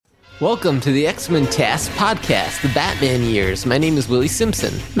Welcome to the X-Men TAS podcast, the Batman years. My name is Willie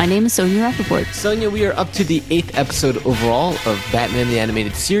Simpson. My name is Sonia Rappaport. Sonia, we are up to the 8th episode overall of Batman the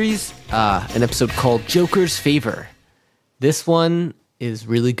Animated Series, an episode called Joker's Favor. This one is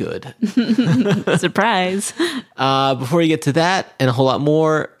really good. Surprise. Before we get to that and a whole lot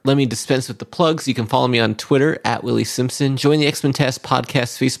more, let me dispense with the plugs. You can follow me on Twitter at Willie Simpson. Join the X-Men TAS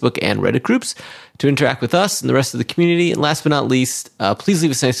podcast, Facebook, and Reddit groups to interact with us and the rest of the community. And last but not least, please leave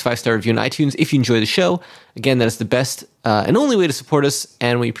us a nice 5-star review on iTunes if you enjoy the show. Again, that is the best and only way to support us,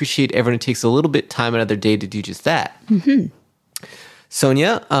 and we appreciate everyone who takes a little bit time out of their day to do just that. Mm-hmm.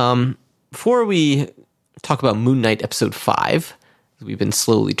 Sonia, before we talk about Moon Knight Episode 5, we've been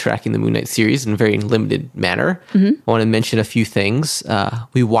slowly tracking the Moon Knight series in a very limited manner. Mm-hmm. I want to mention a few things.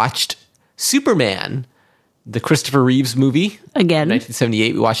 We watched Superman, the Christopher Reeves movie. Again.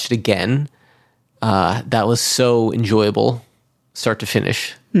 1978. We watched it again. That was so enjoyable, start to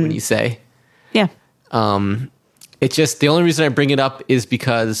finish, when you say. Yeah. It just, the only reason I bring it up is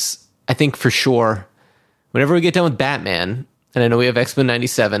because I think for sure, whenever we get done with Batman, and I know we have X-Men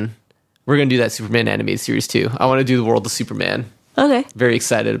 97, we're going to do that Superman animated series too. I want to do the World of Superman. Okay. Very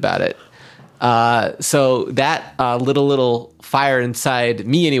excited about it. So that little fire inside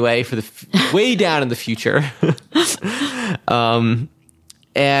me anyway for the way down in the future.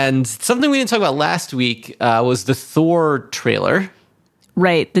 And something we didn't talk about last week was the Thor trailer.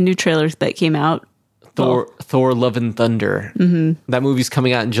 Right, the new trailer that came out. Thor Love and Thunder. Mm-hmm. That movie's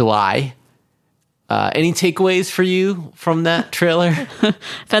coming out in July. Any takeaways for you from that trailer? I've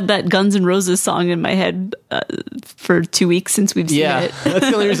had that Guns N' Roses song in my head for 2 weeks since we've seen it. That's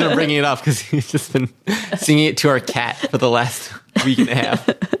the only reason I'm bringing it up, because he's just been singing it to our cat for the last week and a half.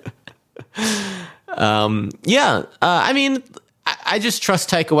 I mean, I just trust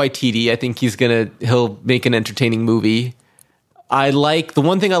Taika Waititi. I think he'll make an entertaining movie. The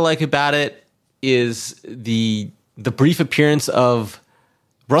one thing I like about it is the brief appearance of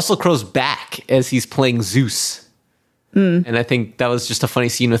Russell Crowe's back as he's playing Zeus. And I think that was just a funny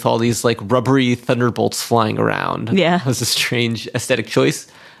scene with all these like rubbery thunderbolts flying around. Yeah. It was a strange aesthetic choice,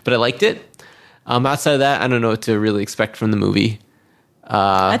 but I liked it. Outside of that, I don't know what to really expect from the movie.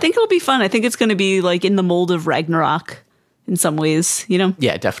 I think it'll be fun. I think it's going to be like in the mold of Ragnarok in some ways, you know?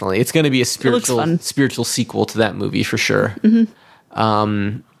 Yeah, definitely. It's going to be a spiritual sequel to that movie for sure. Mm-hmm.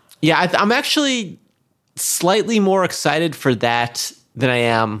 I'm actually slightly more excited for that than I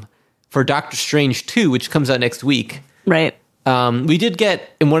am for Doctor Strange 2, which comes out next week. Right. We did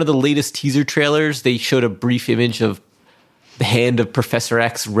get, in one of the latest teaser trailers, they showed a brief image of the hand of Professor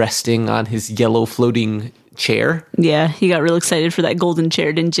X resting on his yellow floating chair. Yeah, you got real excited for that golden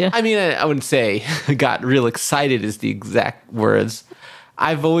chair, didn't you? I mean, I wouldn't say got real excited is the exact words.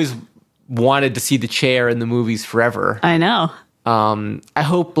 I've always wanted to see the chair in the movies forever. I know. I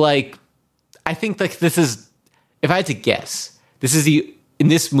hope, I think this is, if I had to guess, this is in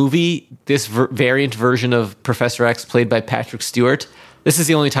this movie, this variant version of Professor X played by Patrick Stewart, this is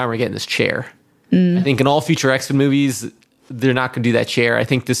the only time we're getting this chair. I think in all future X-Men movies, they're not going to do that chair. I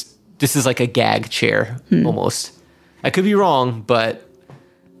think this is like a gag chair, almost. I could be wrong, but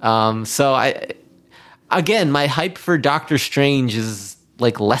again, my hype for Doctor Strange is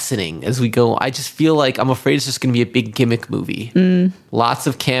lessening as we go. I just feel like I'm afraid it's just going to be a big gimmick movie. Lots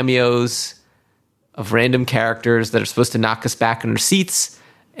of cameos of random characters that are supposed to knock us back in our seats,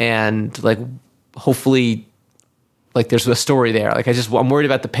 and hopefully there's a story there. I'm worried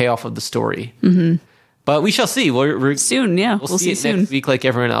about the payoff of the story. Mm-hmm. But we shall see. We're soon, yeah. We'll see it soon. Next week, like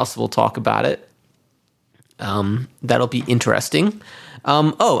everyone else. We'll talk about it. That'll be interesting.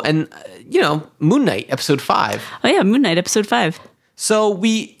 And Moon Knight Episode 5. Oh yeah, Moon Knight Episode 5. So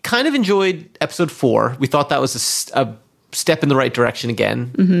we kind of enjoyed Episode 4. We thought that was a step in the right direction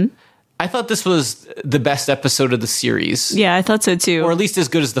again. Mm-hmm. I thought this was the best episode of the series. Yeah, I thought so too. Or at least as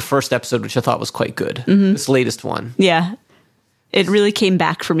good as the first episode, which I thought was quite good. Mm-hmm. This latest one. Yeah. It really came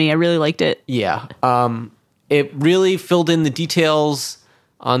back for me. I really liked it. Yeah. It really filled in the details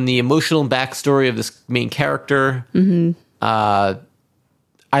on the emotional backstory of this main character. Mm-hmm.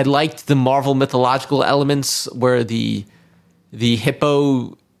 I liked the Marvel mythological elements where the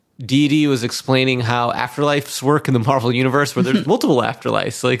hippo deity was explaining how afterlives work in the Marvel universe, where there's multiple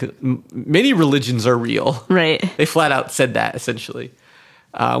afterlives. Many religions are real. Right. They flat out said that, essentially.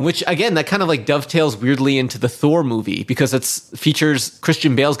 Which, again, that kind of dovetails weirdly into the Thor movie, because it features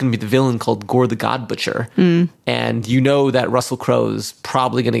Christian Bale's going to be the villain called Gore the God Butcher. And you know that Russell Crowe's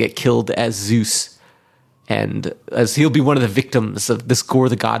probably going to get killed as Zeus. And as he'll be one of the victims of this Gore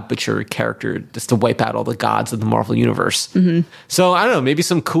the God Butcher character, just to wipe out all the gods of the Marvel Universe. So, I don't know, maybe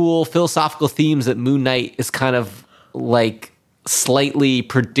some cool philosophical themes that Moon Knight is kind of slightly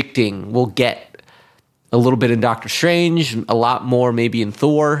predicting we'll get a little bit in Doctor Strange, a lot more maybe in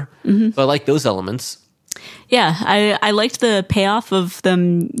Thor. So I like those elements. Yeah, I liked the payoff of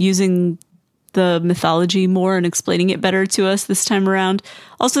them using the mythology more and explaining it better to us this time around.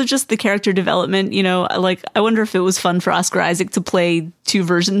 Also, just the character development, like, I wonder if it was fun for Oscar Isaac to play two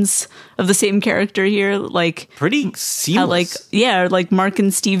versions of the same character here. Like, pretty seamless. Like Mark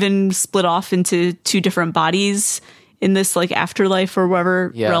and Steven split off into two different bodies in this like afterlife or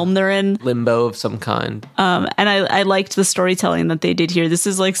whatever realm they're in. Limbo of some kind. And I liked the storytelling that they did here. This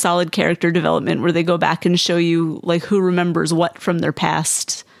is like solid character development where they go back and show you like who remembers what from their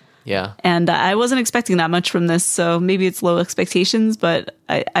past. Yeah. And I wasn't expecting that much from this, so maybe it's low expectations, but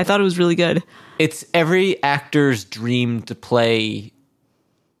I thought it was really good. It's every actor's dream to play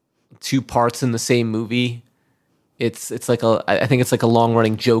two parts in the same movie. It's like I think it's like a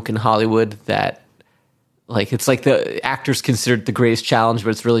long-running joke in Hollywood that like it's like the actors considered the greatest challenge,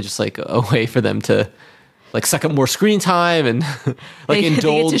 but it's really just like a way for them to like suck up more screen time and like indulge.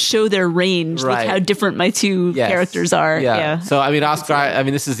 They get to show their range, right. Like how different my two characters are. Yeah. So I mean, Oscar.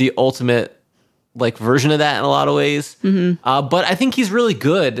 This is the ultimate like version of that in a lot of ways. But I think he's really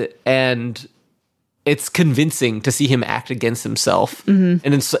good, and it's convincing to see him act against himself, and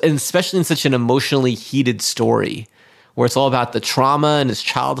especially in such an emotionally heated story where it's all about the trauma in his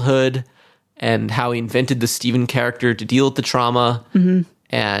childhood and how he invented the Steven character to deal with the trauma.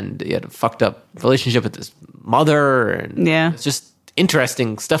 And he had a fucked up relationship with his mother. And it's just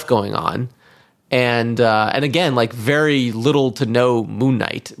interesting stuff going on. And again, like very little to no Moon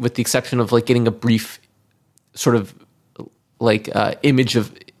Knight, with the exception of like getting a brief sort of like image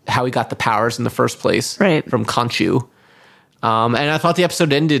of how he got the powers in the first place from Khonshu. And I thought the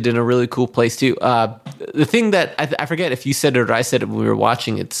episode ended in a really cool place too. The thing that I forget if you said it or I said it when we were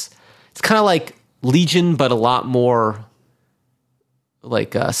watching, it's kind of like Legion, but a lot more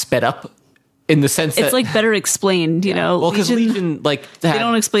like sped up in the sense that it's like better explained, you know. Well, because Legion like they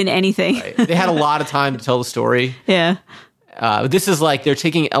don't explain anything. Right. They had a lot of time to tell the story. Yeah. This is like they're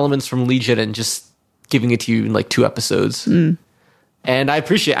taking elements from Legion and just giving it to you in like 2 episodes. And I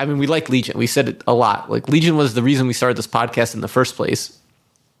appreciate. I mean, we like Legion. We said it a lot. Like Legion was the reason we started this podcast in the first place.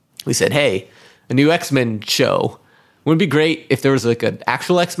 We said, hey, a new X-Men show. Wouldn't it be great if there was like an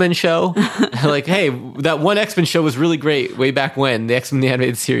actual X-Men show? Like, hey, that one X-Men show was really great way back when, the X-Men the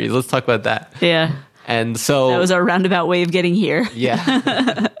Animated Series. Let's talk about that. Yeah. And so that was our roundabout way of getting here.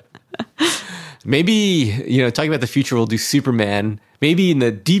 Yeah. Maybe, talking about the future, we'll do Superman. Maybe in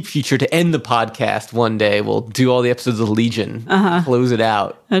the deep future, to end the podcast one day, we'll do all the episodes of Legion, close it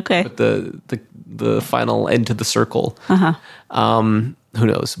out. Okay. With the final end to the circle. Who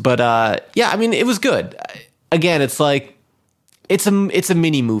knows? But I mean, it was good. Again, it's like it's a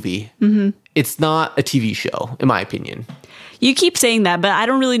mini movie. It's not a TV show, in my opinion. You keep saying that, but I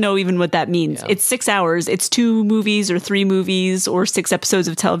don't really know even what that means. Yeah. It's 6 hours. It's 2 movies or 3 movies or 6 episodes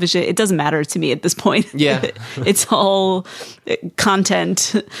of television. It doesn't matter to me at this point. Yeah. It's all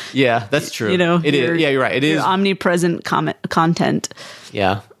content. Yeah, that's true. It is. Yeah, you're right. It is omnipresent content.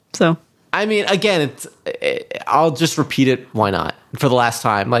 Yeah. So, I mean, again, I'll just repeat it. Why not? For the last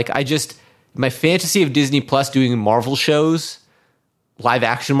time. Like, my fantasy of Disney Plus doing Marvel shows, live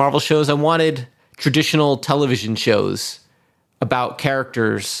action Marvel shows, I wanted traditional television shows about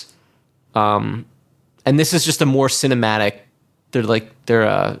characters, and this is just a more cinematic.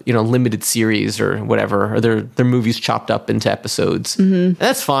 They're limited series or whatever, or they're movies chopped up into episodes. And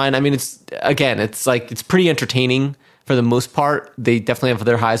that's fine. I mean, it's pretty entertaining for the most part. They definitely have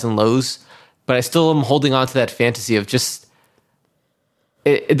their highs and lows, but I still am holding on to that fantasy of just.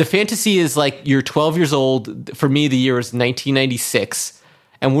 The fantasy is like you're 12 years old. For me, the year is 1996.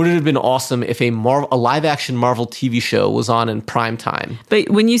 And would it have been awesome if a live-action Marvel TV show was on in prime time? But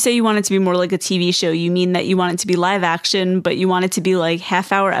when you say you want it to be more like a TV show, you mean that you want it to be live action, but you want it to be like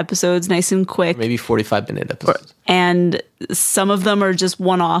half-hour episodes, nice and quick. Maybe 45-minute episodes. And some of them are just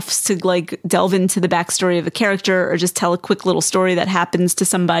one-offs to like delve into the backstory of a character or just tell a quick little story that happens to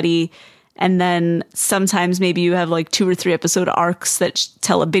somebody. And then sometimes maybe you have like 2 or 3 episode arcs that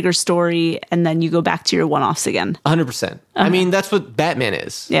tell a bigger story, and then you go back to your one-offs again. 100%. I mean, that's what Batman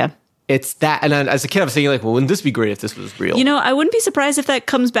is. Yeah. It's that. And as a kid, I was thinking like, well, wouldn't this be great if this was real? I wouldn't be surprised if that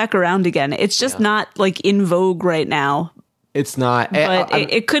comes back around again. It's just not like in vogue right now. It's not. But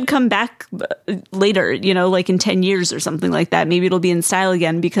it could come back later, like in 10 years or something like that. Maybe it'll be in style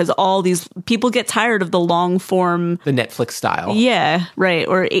again because all these people get tired of the long form. The Netflix style. Yeah, right.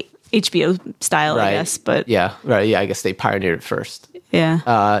 Or HBO style, right. I guess. But yeah, right. Yeah, I guess they pioneered it first.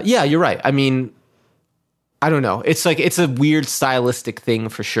 Yeah. Yeah, you're right. I mean, I don't know. It's like it's a weird stylistic thing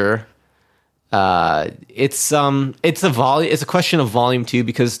for sure. It's a question of volume too,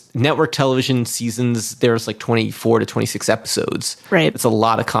 because network television seasons, there's like 24 to 26 episodes. Right. It's a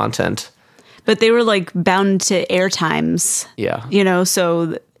lot of content. But they were like bound to air times. Yeah.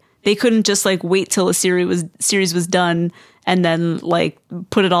 So they couldn't just like wait till a series was done and then like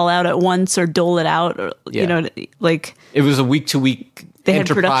put it all out at once or dole it out, or like it was a week to week. They had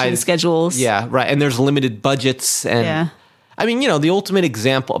production schedules. Yeah, right. And there's limited budgets. And I mean, the ultimate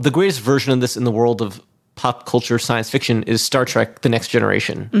example, the greatest version of this in the world of pop culture science fiction is Star Trek: The Next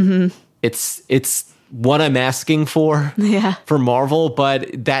Generation. Mm-hmm. It's what I'm asking for Marvel, but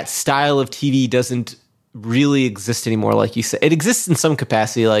that style of TV doesn't really exist anymore. Like you said, it exists in some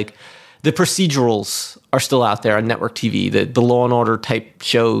capacity. Like the procedurals are still out there on network TV, the Law and Order type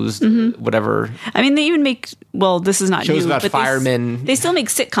shows, whatever. I mean, they even make, well, this is not shows new, about but firemen. They still make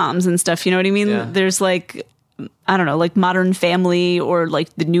sitcoms and stuff. You know what I mean? Yeah. There's like, I don't know, like Modern Family or like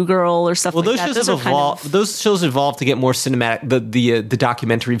The New Girl or stuff like that. Those shows have evolved. Those shows evolved to get more cinematic, the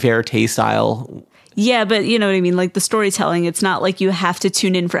documentary verite style. Yeah, but you know what I mean? Like the storytelling, it's not like you have to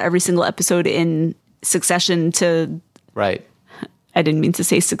tune in for every single episode in succession to... Right. I didn't mean to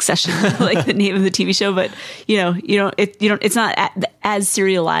say Succession, like the name of the TV show, but it's not as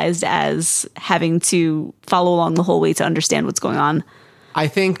serialized as having to follow along the whole way to understand what's going on. I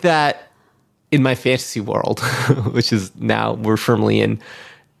think that in my fantasy world, which is now we're firmly in,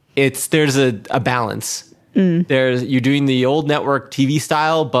 there's a balance. You're doing the old network TV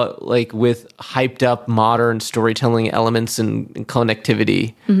style, but like with hyped up modern storytelling elements and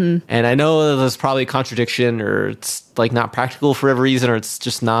connectivity. Mm-hmm. And I know there's probably a contradiction, or it's like not practical for every reason, or it's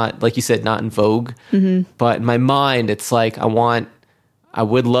just not, like you said, not in vogue. Mm-hmm. But in my mind, it's like I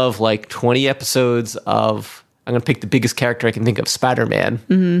would love like 20 episodes of, I'm going to pick the biggest character I can think of, Spider-Man,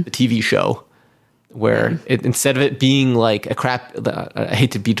 the TV show. Where instead of it being like a crap, I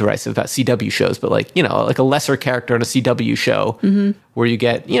hate to be derisive about CW shows, but like a lesser character on a CW show, where you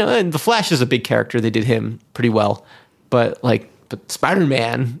get and the Flash is a big character. They did him pretty well, but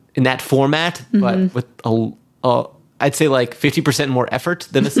Spider-Man in that format, but with I'd say like 50% more effort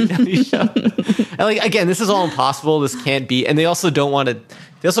than a CW show. And like again, this is all impossible. This can't be, and they also don't want to.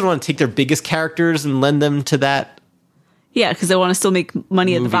 They also don't want to take their biggest characters and lend them to that. Yeah, because they want to still make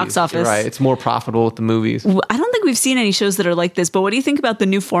money at the box office. Right, it's more profitable with the movies. I don't think we've seen any shows that are like this, but what do you think about the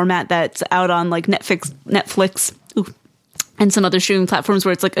new format that's out on like Netflix and some other streaming platforms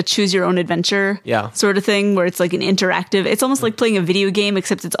where it's like a choose your own adventure sort of thing, where it's like an interactive, it's almost like playing a video game,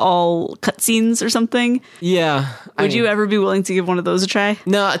 except it's all cutscenes or something. Yeah. Would you ever be willing to give one of those a try?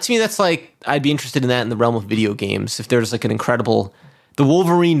 No, to me that's like, I'd be interested in that in the realm of video games. If there's like an incredible... The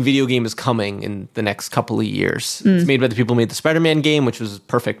Wolverine video game is coming in the next couple of years. It's made by the people who made the Spider-Man game, which was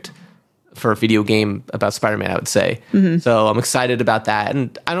perfect for a video game about Spider-Man, I would say. Mm-hmm. So I'm excited about that.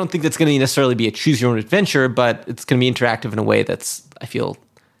 And I don't think that's going to necessarily be a choose-your-own-adventure, but it's going to be interactive in a way that's, I feel,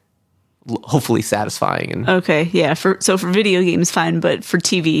 hopefully satisfying. And okay, yeah. For video games, fine, but for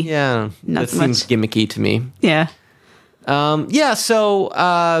TV, not that so much. Seems gimmicky to me. Yeah.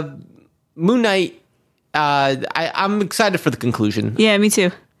 So Moon Knight, I'm excited for the conclusion. Yeah, me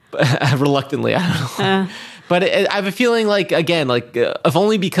too. Reluctantly, I don't know. But I have a feeling like, again, like if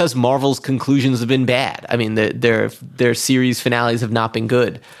only because Marvel's conclusions have been bad. I mean, their series finales have not been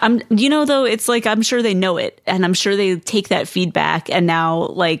good. Though, it's like, I'm sure they know it, and I'm sure they take that feedback, and now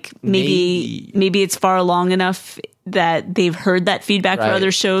like maybe it's far along enough that they've heard that feedback for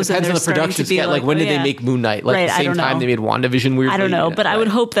other shows. Depends and on the production schedule. Like when did they make Moon Knight? Like the same time they made WandaVision weirdly? I don't know, but I would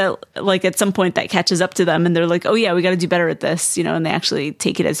hope that like at some point that catches up to them and they're like, oh yeah, we got to do better at this, and they actually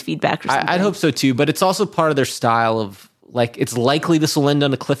take it as feedback or something. I'd hope so too, but it's also part of their style of like, it's likely this will end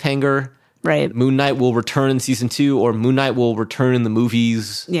on a cliffhanger. Right. Moon Knight will return in season 2, or Moon Knight will return in the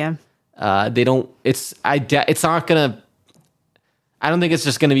movies. Yeah. It's not going to, I don't think it's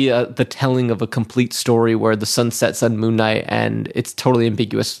just going to be the telling of a complete story where the sun sets on Moon Knight and it's totally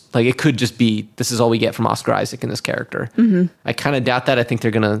ambiguous. Like it could just be, this is all we get from Oscar Isaac and this character. Mm-hmm. I kind of doubt that. I think they're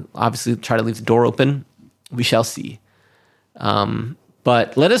going to obviously try to leave the door open. We shall see.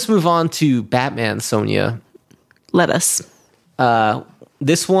 But let us move on to Batman, Sonia. Let us.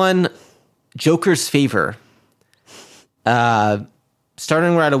 This one, Joker's Favor.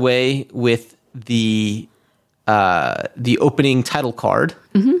 Starting right away with the opening title card.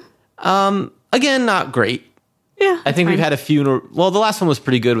 Mm-hmm. Again, not great. Yeah, I think we've had a few. Well, the last one was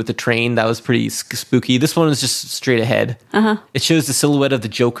pretty good with the train. That was pretty spooky. This one is just straight ahead. Uh-huh. It shows the silhouette of the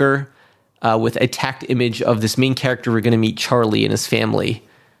Joker with a tacked image of this main character we're going to meet, Charlie, and his family.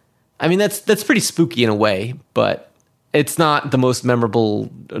 I mean, that's pretty spooky in a way, but it's not the most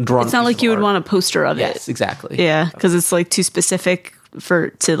memorable drawing. It's not like you would want a poster of it. Yes, exactly. Yeah, because it's like too specific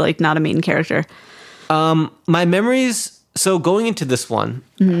to like not a main character. My memories. So going into this one,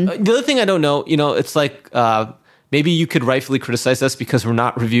 the other thing I don't know, it's like maybe you could rightfully criticize us because we're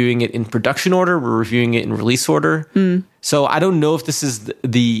not reviewing it in production order. We're reviewing it in release order. So I don't know if this is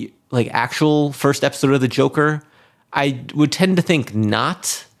the like actual first episode of The Joker. I would tend to think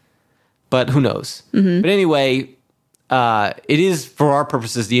not, but who knows? But anyway, it is, for our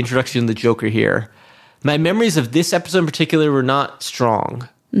purposes, the introduction of the Joker here. My memories of this episode in particular were not strong.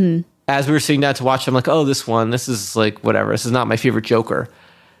 As we were sitting down to watch, I'm like, oh, this is like, whatever. This is not my favorite Joker.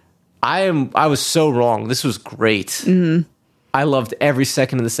 I was so wrong. This was great. I loved every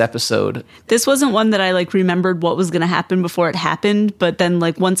second of this episode. This wasn't one that I like remembered what was going to happen before it happened. But then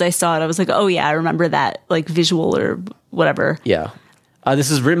like once I saw it, I was like, oh yeah, I remember that like visual or whatever. Yeah.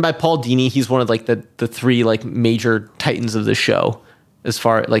 This is written by Paul Dini. He's one of like the three like major titans of the show. As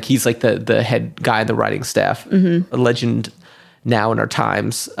far like he's like the head guy in the writing staff, a legend now in our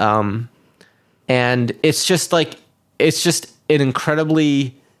times. And it's just an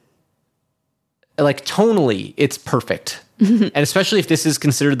incredibly like tonally, it's perfect. And especially if this is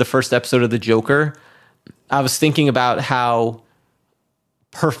considered the first episode of The Joker, I was thinking about how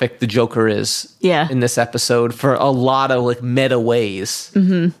perfect the Joker is in this episode for a lot of like meta ways,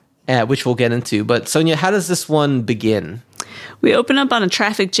 which we'll get into. But Sonia, how does this one begin? We open up on a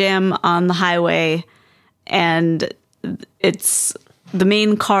traffic jam on the highway, and it's the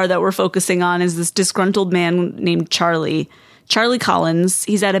main car that we're focusing on is this disgruntled man named Charlie Collins.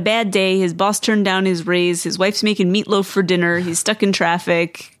 He's had a bad day. His boss turned down his raise. His wife's making meatloaf for dinner. He's stuck in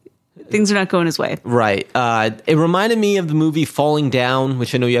traffic. Things are not going his way. Right. It reminded me of the movie Falling Down,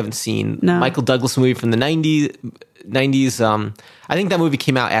 which I know you haven't seen. No. Michael Douglas movie from the 90s. I think that movie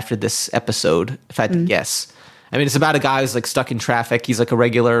came out after this episode, if I had to guess. I mean, it's about a guy who's like stuck in traffic. He's like a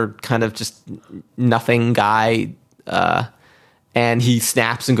regular kind of just nothing guy. And he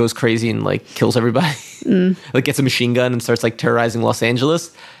snaps and goes crazy and like kills everybody. Like gets a machine gun and starts like terrorizing Los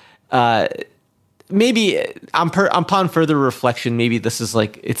Angeles. Maybe upon further reflection, maybe this is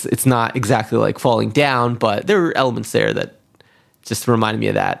like it's not exactly like Falling Down, but there are elements there that just reminded me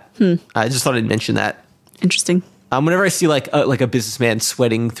of that. I just thought I'd mention that. Interesting. Whenever I see like a businessman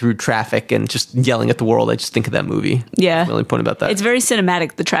sweating through traffic and just yelling at the world, I just think of that movie. Yeah. That's the only point about that. It's very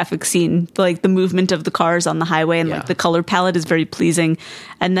cinematic, the traffic scene, like the movement of the cars on the highway and like the color palette is very pleasing.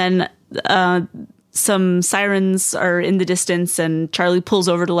 And then some sirens are in the distance and Charlie pulls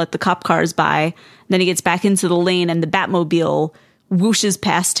over to let the cop cars by. And then he gets back into the lane and the Batmobile whooshes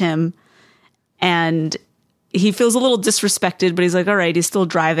past him. And he feels a little disrespected, but he's like, all right, he's still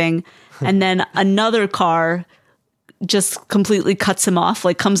driving. And then another car just completely cuts him off,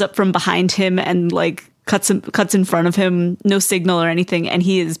 like comes up from behind him and like cuts in front of him, no signal or anything, and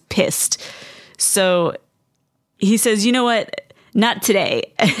he is pissed. So he says, you know what, not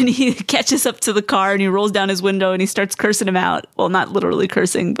today. And he catches up to the car and he rolls down his window and he starts cursing him out. Well, not literally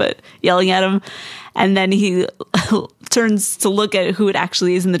cursing, but yelling at him. And then he turns to look at who it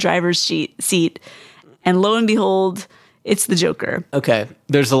actually is in the driver's seat. And lo and behold, it's the Joker. Okay,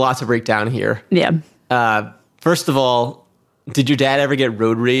 there's a lot to break down here. Yeah. First of all, did your dad ever get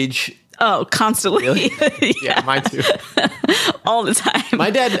road rage? Oh, constantly. Really? Yeah, mine too. All the time. My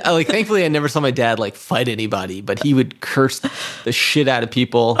dad, thankfully I never saw my dad fight anybody, but he would curse the shit out of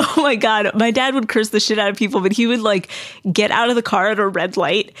people. Oh my God. My dad would curse the shit out of people, but he would get out of the car at a red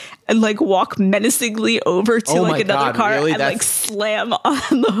light and walk menacingly over to another car really? And slam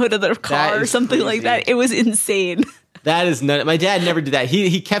on the hood of the car or something crazy. Like that. It was insane. That is not. My dad never did that.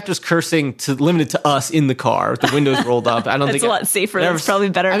 He kept us cursing limited to us in the car with the windows rolled up. I don't think it's a lot safer. That's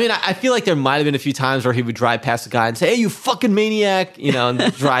probably better. I mean, I feel like there might have been a few times where he would drive past a guy and say, "Hey, you fucking maniac," and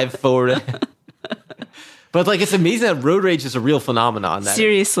drive forward. But it's amazing that road rage is a real phenomenon.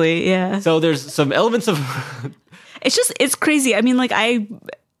 Seriously, yeah. So there's some elements of. It's crazy. I mean, I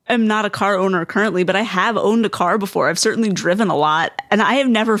am not a car owner currently, but I have owned a car before. I've certainly driven a lot, and I have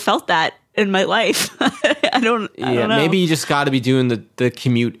never felt that in my life. I don't know. Maybe you just got to be doing the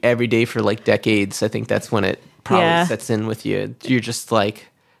commute every day for decades. I think that's when it probably sets in with you. You're just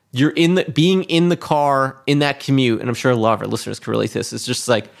you're being in the car in that commute, and I'm sure a lot of our listeners can relate to this. It's just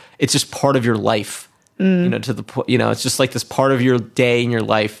it's just part of your life. To the point, it's just this part of your day in your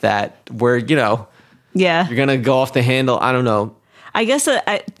life that where you're gonna go off the handle. I don't know. I guess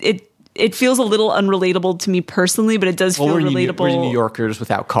it feels a little unrelatable to me personally, but it does feel relatable. We're New Yorkers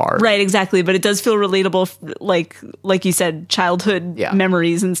without cars. Right, exactly. But it does feel relatable, like you said, childhood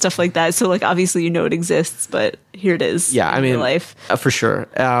memories and stuff like that. So obviously it exists, but here it is. Yeah, I mean, in life. For sure.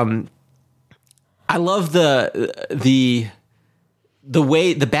 I love the the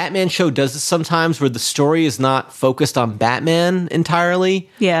way the Batman show does this sometimes, where the story is not focused on Batman entirely.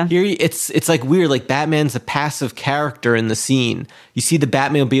 Yeah. Here it's like weird. Like Batman's a passive character in the scene. You see the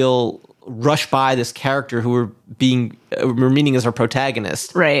Batmobile rush by this character who we're meeting as our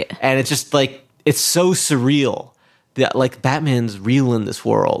protagonist. Right. And it's just like, it's so surreal that like Batman's real in this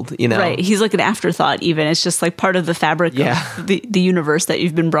world, you know? Right. He's like an afterthought even. It's just like part of the fabric of the universe that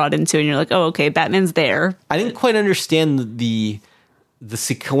you've been brought into. And you're like, oh, okay, Batman's there. I didn't quite understand the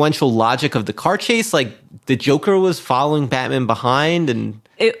sequential logic of the car chase. Like the Joker was following Batman behind and...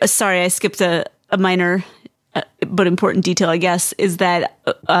 Sorry, I skipped a minor but important detail, I guess, is that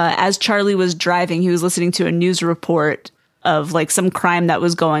as Charlie was driving, he was listening to a news report of like some crime that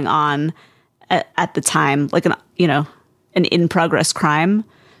was going on at the time, like an in progress crime.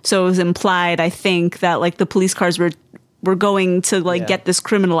 So it was implied, I think, that like the police cars were going to like get this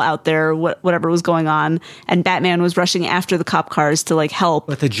criminal out there, whatever was going on, and Batman was rushing after the cop cars to like help.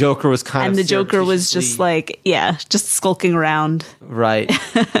 But the Joker was and the Joker was just like, just skulking around. Right.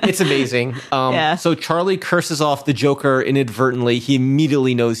 It's amazing. So Charlie curses off the Joker inadvertently. He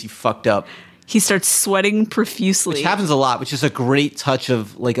immediately knows he fucked up. He starts sweating profusely. Which happens a lot, which is a great touch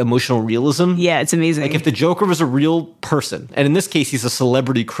of like emotional realism. Yeah, it's amazing. Like if the Joker was a real person, and in this case, he's a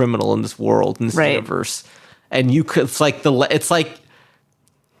celebrity criminal in this world, in this universe. And you could, it's like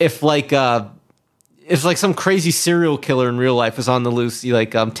if some crazy serial killer in real life was on the loose,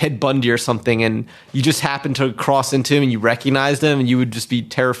 like Ted Bundy or something, and you just happened to cross into him and you recognized him, and you would just be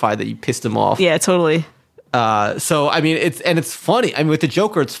terrified that you pissed him off. Yeah, totally. So I mean, it's funny. I mean, with the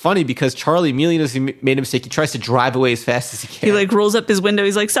Joker, it's funny because Charlie immediately knows he made a mistake. He tries to drive away as fast as he can. He like rolls up his window.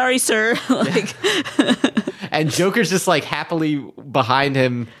 He's like, "Sorry, sir." Like, and Joker's just like happily behind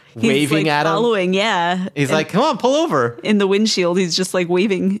him, waving at him. Following, yeah. He's like, "Come on, pull over." In the windshield, he's just like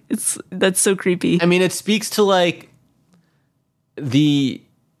waving. That's so creepy. I mean, it speaks to like the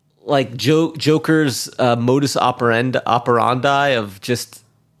Joker's modus operandi of just.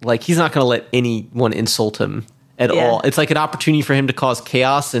 Like, he's not going to let anyone insult him at all. It's like an opportunity for him to cause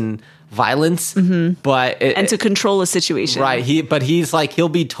chaos and violence, but to control a situation. Right. He's like, he'll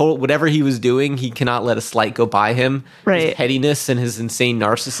be told whatever he was doing, he cannot let a slight go by him. Right. His pettiness and his insane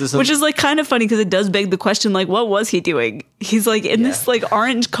narcissism. Which is like kind of funny because it does beg the question, like, what was he doing? He's like in this like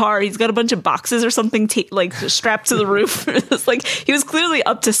orange car. He's got a bunch of boxes or something like strapped to the roof. It's like he was clearly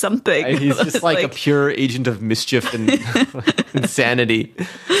up to something. And he's just like a pure agent of mischief and insanity.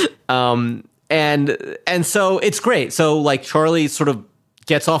 And so it's great. So like Charlie sort of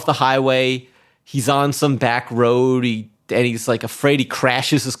gets off the highway. He's on some back road. He's like afraid. He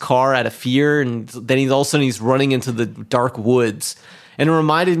crashes his car out of fear, and then all of a sudden he's running into the dark woods. And it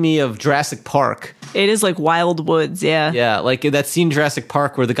reminded me of Jurassic Park. It is like wild woods, yeah. Yeah, like that scene in Jurassic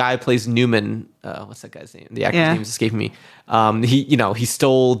Park where the guy who plays Newman, what's that guy's name? The actor's name is escaping me. He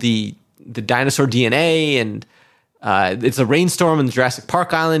stole the dinosaur DNA, and it's a rainstorm on the Jurassic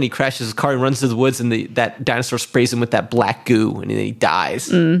Park island. He crashes his car and runs to the woods, and that dinosaur sprays him with that black goo, and then he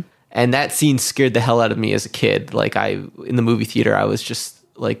dies. And that scene scared the hell out of me as a kid. Like in the movie theater, I was just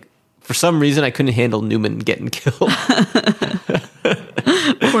like, for some reason, I couldn't handle Newman getting killed.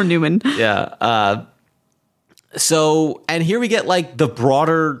 Poor Newman. Yeah. So, and here we get like the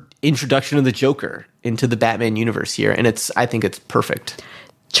broader introduction of the Joker into the Batman universe here, and I think it's perfect.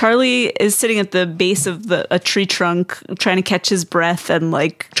 Charlie is sitting at the base of a tree trunk, trying to catch his breath and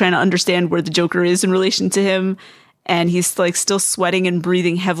like trying to understand where the Joker is in relation to him. And he's like still sweating and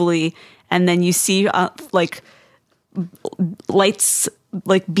breathing heavily. And then you see like lights,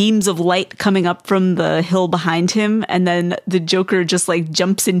 like beams of light coming up from the hill behind him. And then the Joker just like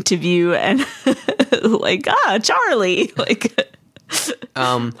jumps into view and like, Charlie, like,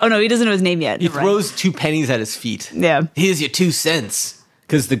 oh no, he doesn't know his name yet. He throws 2 pennies at his feet. Yeah. Here's your 2 cents.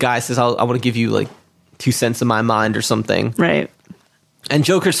 Because the guy says, I want to give you like 2 cents of my mind or something. Right. And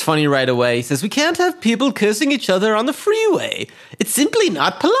Joker's funny right away. He says, we can't have people cursing each other on the freeway. It's simply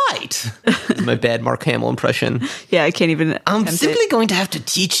not polite. That's my bad Mark Hamill impression. Yeah, I can't even. I'm simply going to have to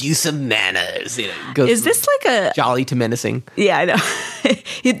teach you some manners. Is this like a jolly to menacing? Yeah, I know.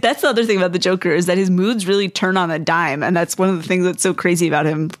 That's the other thing about the Joker is that his moods really turn on a dime, and that's one of the things that's so crazy about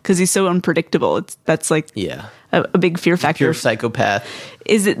him because he's so unpredictable. That's like a big fear factor. Pure psychopath.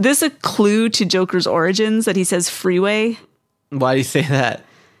 Is this a clue to Joker's origins that he says freeway? Why do you say that?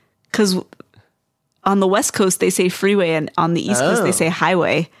 Because on the West Coast they say freeway, and on the East Coast they say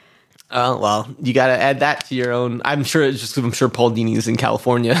highway. Oh, well, you got to add that to your own. I'm sure Paul Dini is in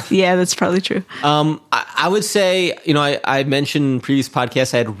California. Yeah, that's probably true. I would say, I mentioned in previous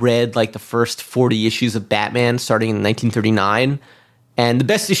podcasts I had read like the first 40 issues of Batman starting in 1939. And the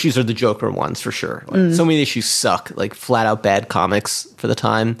best issues are the Joker ones for sure. Like, so many issues suck, like flat out bad comics for the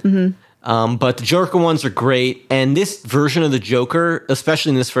time. But the Joker ones are great. And this version of the Joker,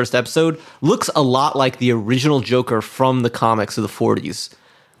 especially in this first episode, looks a lot like the original Joker from the comics of the 40s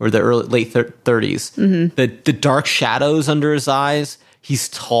or the late 30s. The dark shadows under his eyes. He's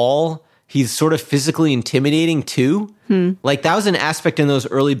tall. He's sort of physically intimidating too. Like that was an aspect in those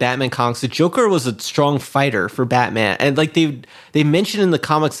early Batman comics. The Joker was a strong fighter for Batman, and like they mentioned in the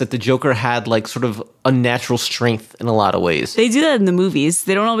comics that the Joker had like sort of unnatural strength in a lot of ways. They do that in the movies.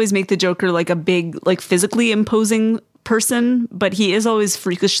 They don't always make the Joker like a big, like physically imposing person, but he is always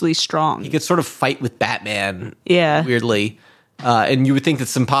freakishly strong. He could sort of fight with Batman. Yeah, weirdly. And you would think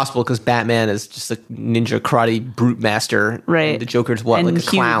that's impossible because Batman is just a ninja karate brute master. Right. And the Joker's what? And like a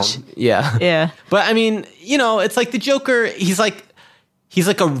clown. Yeah. Yeah. But I mean, you know, it's like the Joker, he's like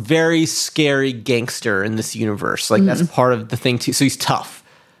a very scary gangster in this universe. Like that's part of the thing too. So he's tough.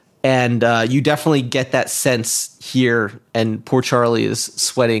 And you definitely get that sense here. And poor Charlie is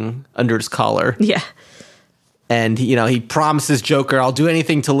sweating under his collar. Yeah. And, you know, he promises Joker, I'll do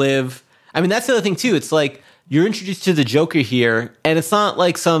anything to live. I mean, that's the other thing too. It's like, you're introduced to the Joker here, and it's not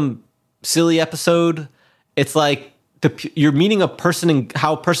like some silly episode. It's like you're meeting a person and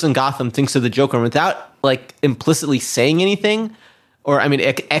how a person in Gotham thinks of the Joker without like implicitly saying anything, or I mean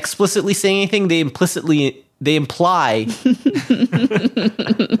explicitly saying anything. They imply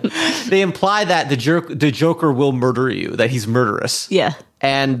they imply that the Joker will murder you, that he's murderous. Yeah.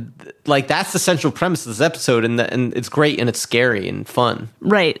 And like that's the central premise of this episode, and it's great and it's scary and fun.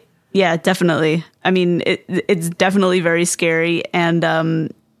 Right. Yeah, definitely. I mean, it's definitely very scary,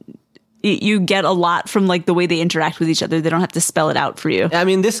 and you get a lot from like the way they interact with each other. They don't have to spell it out for you. I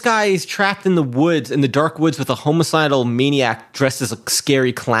mean, this guy is trapped in the woods, in the dark woods, with a homicidal maniac dressed as a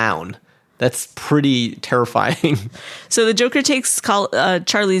scary clown. That's pretty terrifying. So the Joker takes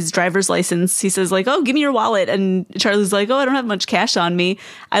Charlie's driver's license. He says like, "Oh, give me your wallet." And Charlie's like, "Oh, I don't have much cash on me."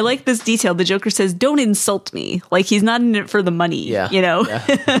 I like this detail. The Joker says, "Don't insult me." Like he's not in it for the money, you know? Yeah.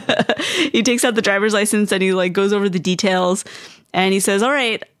 He takes out the driver's license and he like goes over the details and he says, "All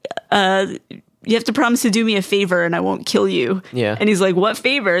right, you have to promise to do me a favor and I won't kill you." Yeah. And he's like, "What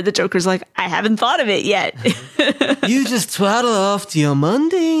favor?" The Joker's like, "I haven't thought of it yet." You just twaddle off to your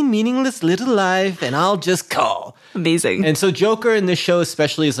mundane, meaningless little life and I'll just call. Amazing. And so Joker in this show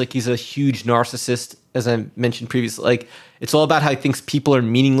especially is like, he's a huge narcissist, as I mentioned previously. Like, it's all about how he thinks people are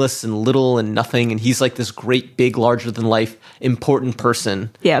meaningless and little and nothing. And he's like this great, big, larger than life, important person.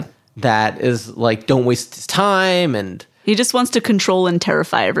 Yeah. That is like, don't waste his time. And he just wants to control and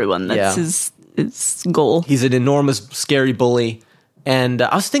terrify everyone. That's his goal. He's an enormous, scary bully. And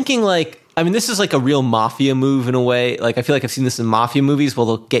I was thinking like, I mean, this is like a real mafia move in a way. Like, I feel like I've seen this in mafia movies where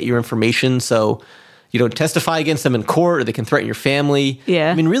they'll get your information so you don't testify against them in court, or they can threaten your family. Yeah.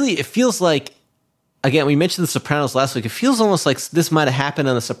 I mean, really, it feels like, again, we mentioned The Sopranos last week. It feels almost like this might have happened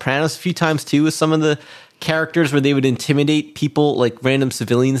on The Sopranos a few times too, with some of the characters where they would intimidate people, like random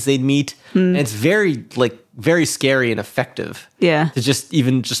civilians they'd meet. And it's very scary and effective. Yeah. To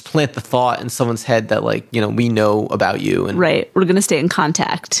just plant the thought in someone's head that like, you know, we know about you. And right. We're going to stay in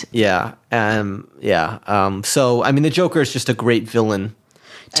contact. Yeah. So, I mean, the Joker is just a great villain.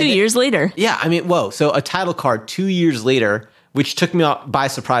 2 years later. Yeah. I mean, whoa. So a title card 2 years later, which took me by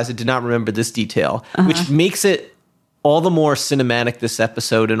surprise. I did not remember this detail, which makes it all the more cinematic, this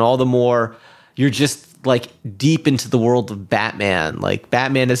episode, and all the more you're just like deep into the world of Batman. Like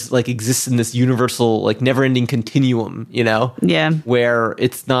Batman is like exists in this universal, like never ending continuum, you know? Yeah. Where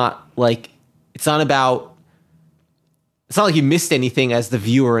it's not like you missed anything as the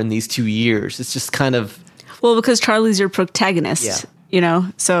viewer in these 2 years. It's just kind of, well, because Charlie's your protagonist, you know?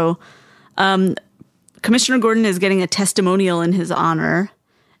 So, Commissioner Gordon is getting a testimonial in his honor,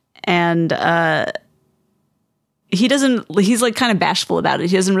 and he's like kind of bashful about it.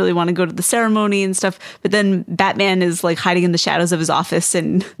 He doesn't really want to go to the ceremony and stuff, but then Batman is like hiding in the shadows of his office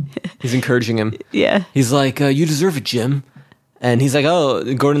and he's encouraging him. Yeah. He's like, you deserve it, Jim. And he's like,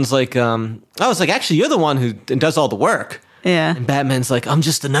 oh, Gordon's like, it's like, actually, you're the one who does all the work. Yeah. And Batman's like, I'm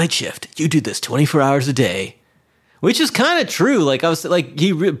just the night shift. You do this 24 hours a day. Which is kind of true. Like, I was like,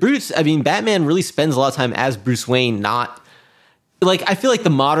 Batman really spends a lot of time as Bruce Wayne, not like, I feel like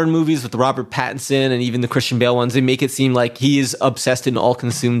the modern movies with Robert Pattinson and even the Christian Bale ones, they make it seem like he is obsessed and all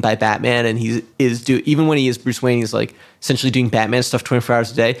consumed by Batman, and even when he is Bruce Wayne, he's like essentially doing Batman stuff 24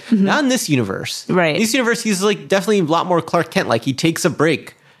 hours a day. Not in this universe. Right. In this universe, he's like definitely a lot more Clark Kent. Like, he takes a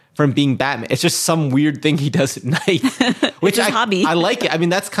break from being Batman. It's just some weird thing he does at night, which his hobby. I like it. I mean,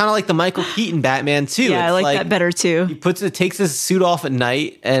 that's kind of like the Michael Keaton Batman too. Yeah, I like that better too. He takes his suit off at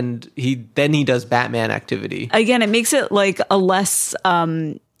night, and he does Batman activity. Again, it makes it like a less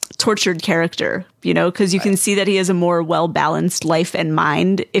tortured character, because you can see that he has a more well-balanced life and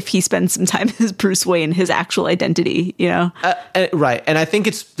mind if he spends some time as Bruce Wayne, his actual identity, Right. And I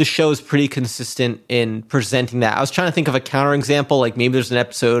think the show is pretty consistent in presenting that. I was trying to think of a counterexample, like maybe there's an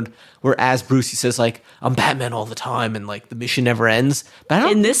episode where as Bruce, he says like, I'm Batman all the time and like the mission never ends. But I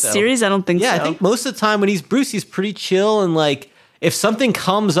don't in this series, I don't think so. Yeah, I think most of the time when he's Bruce, he's pretty chill, and like if something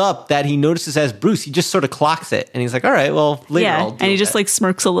comes up that he notices as Bruce, he just sort of clocks it. And he's like, all right, well, later I'll deal and he just with it. like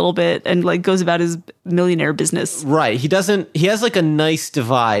smirks a little bit and like goes about his millionaire business. Right. He has like a nice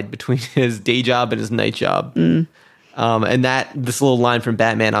divide between his day job and his night job. And this little line from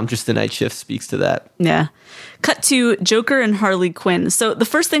Batman, I'm just the night shift, speaks to that. Yeah. Cut to Joker and Harley Quinn. So the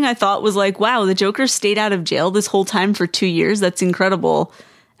first thing I thought was like, wow, the Joker stayed out of jail this whole time for 2 years. That's incredible.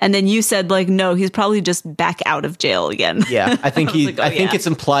 And then you said like, no, he's probably just back out of jail again. Yeah, I think I think it's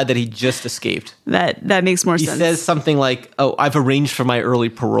implied that he just escaped. That makes more sense. He says something like, "Oh, I've arranged for my early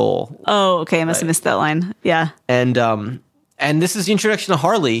parole." Oh, okay, I must have missed that line. Yeah. And this is the introduction to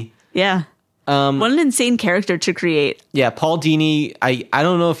Harley. Yeah. What an insane character to create. Yeah, Paul Dini. I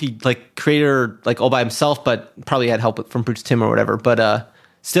don't know if he like created her like all by himself, but probably had help from Bruce Timm or whatever. But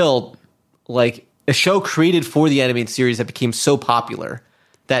still, like a show created for the animated series that became so popular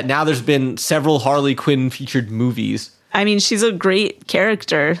that now there's been several Harley Quinn featured movies. I mean, she's a great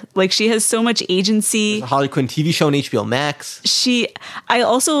character. Like, she has so much agency. There's a Harley Quinn TV show on HBO Max.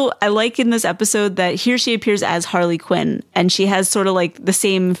 I like in this episode that here she appears as Harley Quinn, and she has sort of like the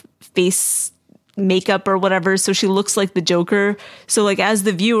same face makeup or whatever, so she looks like the Joker. So like as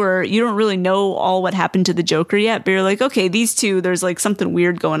the viewer, you don't really know all what happened to the Joker yet, but you're like, okay, these two, there's like something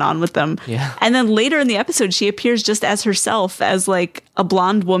weird going on with them. Yeah. And then later in the episode, she appears just as herself, as like a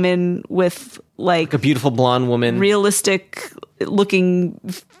blonde woman with like a beautiful blonde woman, realistic looking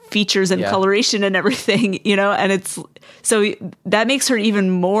features and coloration and everything, and it's so that makes her even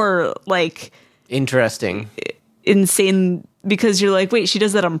more like interesting, insane, because you're like, wait, she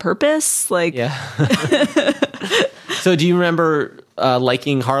does that on purpose? Like, yeah. So do you remember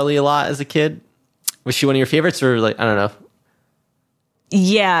liking Harley a lot as a kid? Was she one of your favorites, or like, I don't know?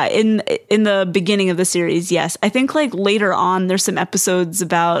 Yeah, in the beginning of the series, yes. I think like later on, there's some episodes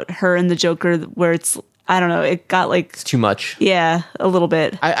about her and the Joker where it's, I don't know, it got like... It's too much. Yeah, a little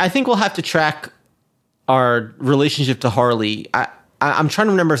bit. I think we'll have to track our relationship to Harley. I'm trying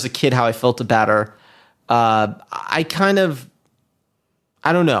to remember as a kid how I felt about her. I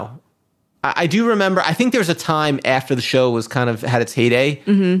don't know. I do remember, I think there was a time after the show was kind of had its heyday,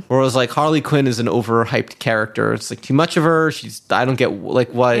 where it was like Harley Quinn is an overhyped character. It's like too much of her. I don't get like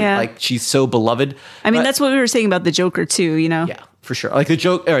why, like she's so beloved. I mean, that's what we were saying about the Joker too, Yeah, for sure. Like the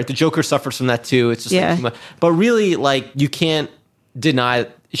Joker suffers from that too. It's just like too much. But really, like you can't deny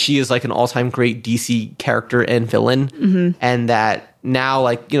she is like an all-time great DC character and villain, and that now,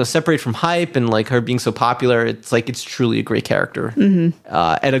 like, separate from hype and like her being so popular, it's like it's truly a great character, and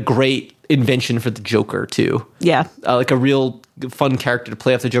a great invention for the Joker too. Yeah, like a real fun character to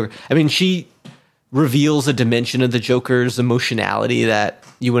play off the Joker. I mean, she reveals a dimension of the Joker's emotionality that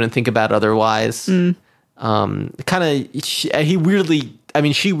you wouldn't think about otherwise. She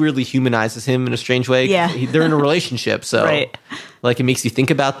weirdly humanizes him in a strange way. Yeah. They're in a relationship, so right. Like it makes you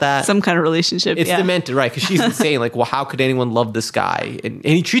think about that. Some kind of relationship. It's demented, right? Because she's insane. Like, well, how could anyone love this guy? And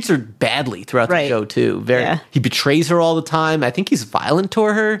he treats her badly throughout the show too. He betrays her all the time. I think he's violent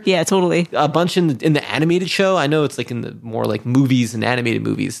toward her. Yeah, totally. A bunch in the animated show. I know it's like in the more like movies and animated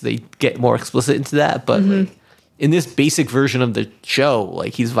movies, they get more explicit into that. But like, in this basic version of the show,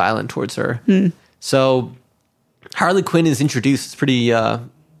 like he's violent towards her. So Harley Quinn is introduced. It's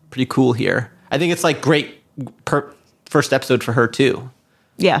pretty cool here. I think it's like great first episode for her too.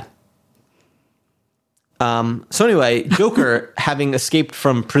 Yeah. So anyway, Joker, having escaped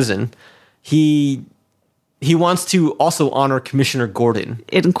from prison, he wants to also honor Commissioner Gordon.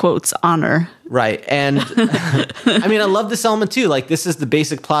 In quotes, honor. Right. And I mean, I love this element too. Like this is the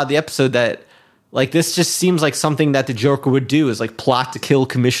basic plot of the episode that like this just seems like something that the Joker would do is like plot to kill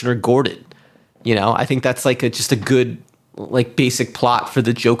Commissioner Gordon. I think that's like just a good like basic plot for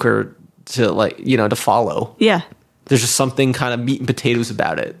the Joker to like, to follow. Yeah. There's just something kind of meat and potatoes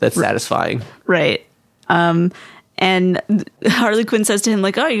about it that's satisfying. Right. And Harley Quinn says to him,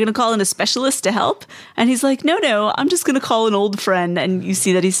 like, oh, you're going to call in a specialist to help? And he's like, no, I'm just going to call an old friend. And you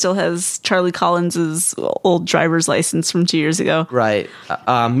see that he still has Charlie Collins's old driver's license from 2 years ago. Right.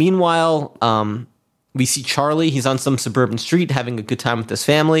 Meanwhile, we see Charlie. He's on some suburban street having a good time with his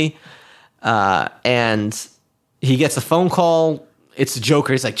family. And he gets a phone call. It's the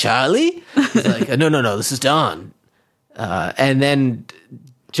Joker. He's like, Charlie? He's like, no, this is Don. And then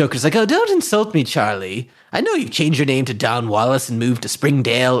Joker's like, oh, don't insult me, Charlie. I know you've changed your name to Don Wallace and moved to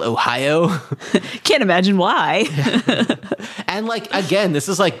Springdale, Ohio. Can't imagine why. And like, again, this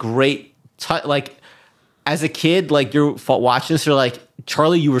is like great. Like, as a kid, like you're watching this, you're like,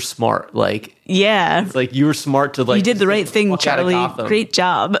 Charlie, you were smart. Like, yeah, it's like you were smart to like. You did the right thing, Charlie. Great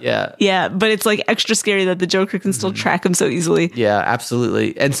job. Yeah. But it's like extra scary that the Joker can still track him so easily. Yeah,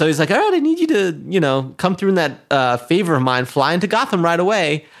 absolutely. And so he's like, all right, I need you to, come through in that favor of mine, fly into Gotham right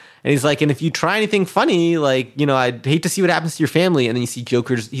away. And he's like, and if you try anything funny, like, I'd hate to see what happens to your family. And then you see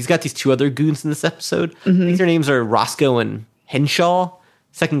Joker's. He's got these two other goons in this episode. I think their names are Roscoe and Henshaw.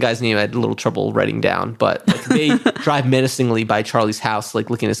 Second guy's name I had a little trouble writing down, but like, they drive menacingly by Charlie's house, like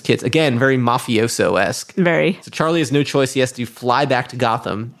looking at his kids. Again, very mafioso-esque. Very. So Charlie has no choice. He has to fly back to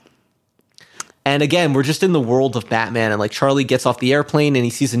Gotham. And again, we're just in the world of Batman, and like Charlie gets off the airplane and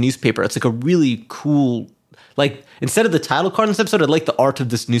he sees a newspaper. It's like a really cool, like instead of the title card in this episode, I'd like the art of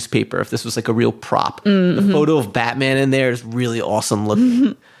this newspaper if this was like a real prop. The photo of Batman in there is really awesome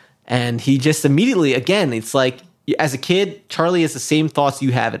looking. And he just immediately, again, it's like, as a kid, Charlie has the same thoughts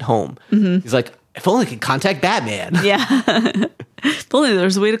you have at home. He's like, if only I could contact Batman. Yeah. If only there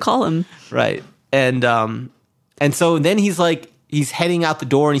was a way to call him. Right. And so then he's heading out the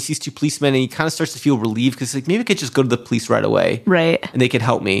door and he sees two policemen and he kind of starts to feel relieved because he's like, maybe I could just go to the police right away. Right. And they could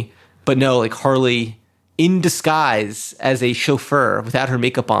help me. But no, like Harley, in disguise as a chauffeur without her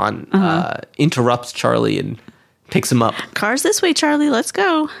makeup on, interrupts Charlie and picks him up. Car's this way, Charlie. Let's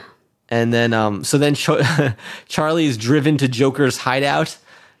go. And then, Charlie is driven to Joker's hideout,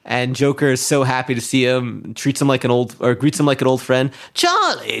 and Joker is so happy to see him, greets him like an old friend.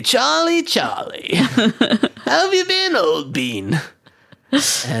 Charlie, Charlie, Charlie, how have you been, old bean?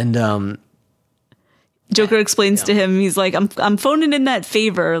 And Joker explains to him, he's like, I'm phoning in that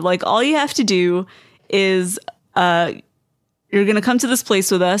favor. Like, all you have to do is, you're gonna come to this place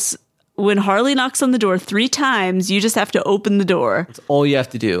with us. When Harley knocks on the door 3 times, you just have to open the door. That's all you have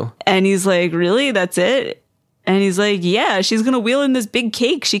to do. And he's like, really? That's it? And he's like, yeah, she's going to wheel in this big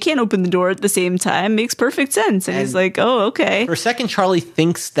cake. She can't open the door at the same time. Makes perfect sense. And he's like, oh, okay. For a second, Charlie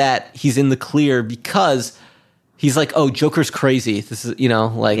thinks that he's in the clear because he's like, oh, Joker's crazy. This is,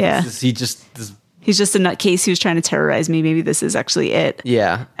 he's just a nutcase who's trying to terrorize me. Maybe this is actually it.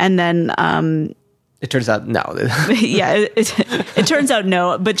 Yeah. And then, it turns out no. Yeah, it turns out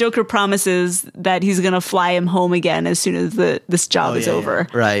no. But Joker promises that he's going to fly him home again as soon as this job is over.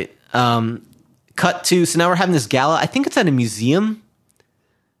 Yeah. Right. Cut to, so now we're having this gala. I think it's at a museum.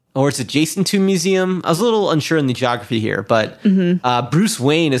 Or it's adjacent to a museum. I was a little unsure in the geography here, but Bruce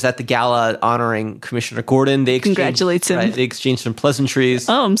Wayne is at the gala honoring Commissioner Gordon. They congratulates him. Right, they exchange some pleasantries.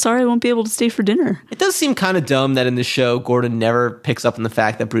 Oh, I'm sorry I won't be able to stay for dinner. It does seem kind of dumb that in the show, Gordon never picks up on the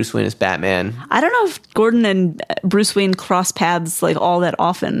fact that Bruce Wayne is Batman. I don't know if Gordon and Bruce Wayne cross paths like all that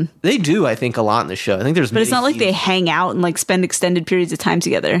often. They do, I think, a lot in the show. I think there's, but it's not like they hang out and like spend extended periods of time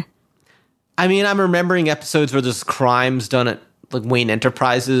together. I mean, I'm remembering episodes where there's crimes done at like Wayne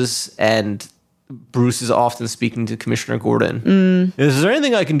Enterprises, and Bruce is often speaking to Commissioner Gordon. Is there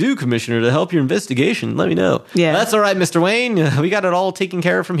anything I can do, Commissioner, to help your investigation? Let me know. Yeah, that's all right, Mr. Wayne. We got it all taken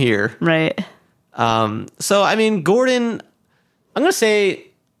care of from here. Right. So I mean, Gordon, I'm gonna say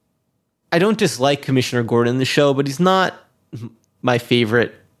I don't dislike Commissioner Gordon in the show, but he's not my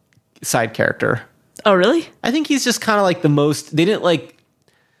favorite side character. Oh, really? I think he's just kind of like the most. They didn't like.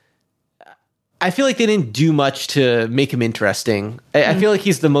 I feel like they didn't do much to make him interesting. I feel like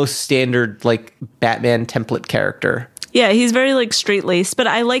he's the most standard, like, Batman template character. Yeah, he's very, like, straight-laced, but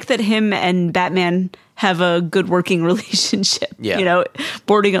I like that him and Batman have a good working relationship. Yeah. You know,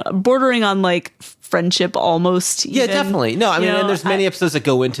 bordering on, like, friendship almost. Yeah, even. Definitely. No, I mean, and there's many episodes that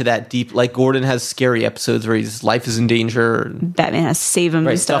go into that deep. Like, Gordon has scary episodes where his life is in danger. And, Batman has to save him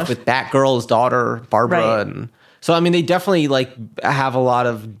and stuff. With Batgirl, his daughter, Barbara. Right. And so, I mean, they definitely, like, have a lot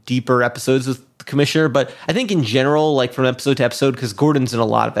of deeper episodes with Commissioner, but I think in general, like from episode to episode, because Gordon's in a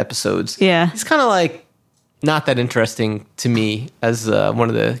lot of episodes, he's kind of like not that interesting to me as one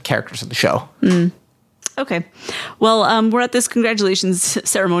of the characters of the show. Okay, well, we're at this congratulations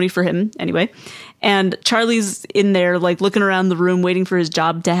ceremony for him anyway, and Charlie's in there like looking around the room waiting for his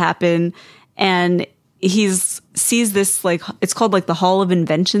job to happen, and sees this, like, it's called like the Hall of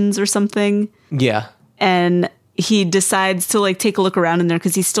Inventions or something. Yeah, and he decides to like take a look around in there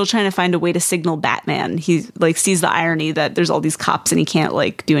because he's still trying to find a way to signal Batman. He like sees the irony that there's all these cops and he can't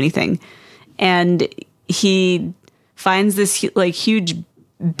like do anything. And he finds this like huge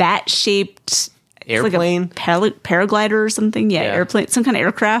bat-shaped airplane, like a paraglider or something. Yeah, airplane, some kind of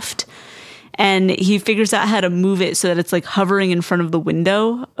aircraft. And he figures out how to move it so that it's like hovering in front of the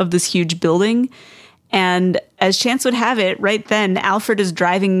window of this huge building. And as chance would have it, right then, Alfred is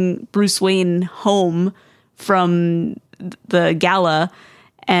driving Bruce Wayne home from the gala.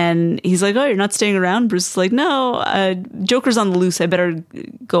 And he's like, oh, you're not staying around? Bruce is like, no, Joker's on the loose. I better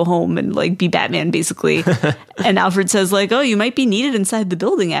go home and like be Batman, basically. And Alfred says like, oh, you might be needed inside the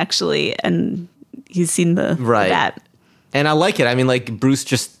building, actually. And he's seen the bat. And I like it. I mean, like, Bruce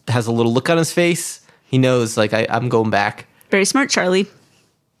just has a little look on his face. He knows, like, I'm going back. Very smart, Charlie.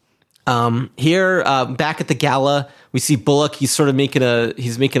 Here, back at the gala, we see Bullock. He's sort of making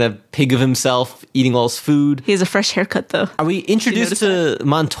a pig of himself, eating all his food. He has a fresh haircut, though. Are we introduced to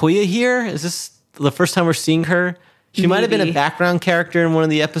Montoya here? Is this the first time we're seeing her? She might have been a background character in one of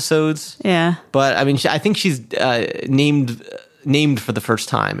the episodes. Yeah. But, I mean, I think she's named for the first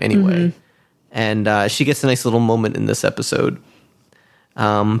time anyway. Mm-hmm. And she gets a nice little moment in this episode.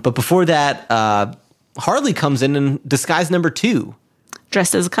 But before that, Harley comes in disguise number 2.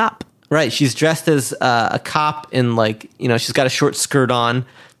 Dressed as a cop. Right. She's dressed as a cop in, like, you know, she's got a short skirt on,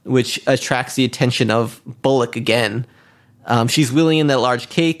 which attracts the attention of Bullock again. She's wheeling in that large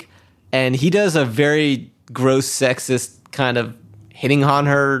cake, and he does a very gross, sexist kind of hitting on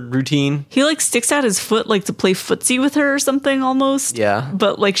her routine. He like sticks out his foot like to play footsie with her or something almost. Yeah.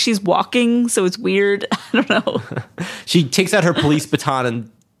 But like she's walking, so it's weird. I don't know. She takes out her police baton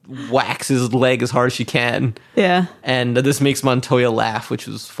and whacks his leg as hard as she can. Yeah. And this makes Montoya laugh, which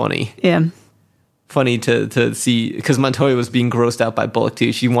was funny. Yeah. Funny to see, because Montoya was being grossed out by Bullock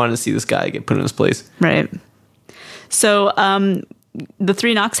too. She wanted to see this guy get put in his place. Right. So, the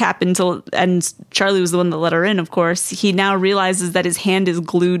 3 knocks happened and Charlie was the one that let her in, of course. He now realizes that his hand is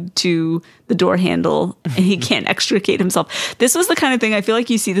glued to the door handle and he can't extricate himself. This was the kind of thing, I feel like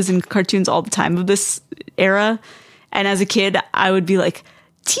you see this in cartoons all the time of this era. And as a kid, I would be like,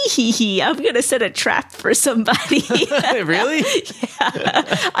 tee-hee-hee, I'm going to set a trap for somebody. Really?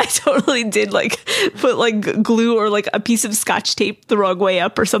 Yeah. I totally did like put like glue or like a piece of scotch tape the wrong way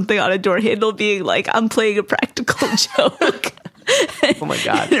up or something on a door handle being like, I'm playing a practical joke. Oh my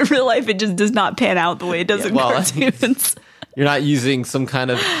God. In real life, it just does not pan out the way it does in cartoons. You're not using some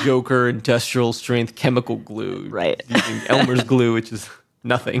kind of Joker industrial strength chemical glue. Right. You're using Elmer's glue, which is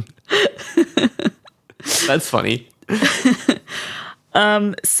nothing. That's funny.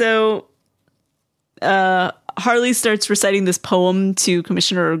 So Harley starts reciting this poem to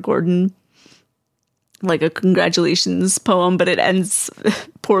Commissioner Gordon, like a congratulations poem, but it ends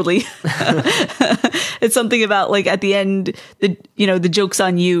poorly. It's something about like at the end, the joke's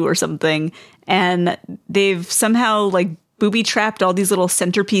on you or something. And they've somehow like booby trapped all these little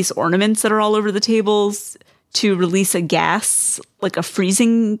centerpiece ornaments that are all over the tables to release a gas, like a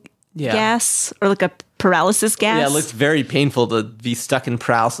freezing gas or like a paralysis gas. Yeah, it looks very painful to be stuck in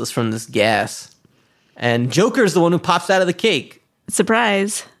paralysis from this gas. And Joker's the one who pops out of the cake.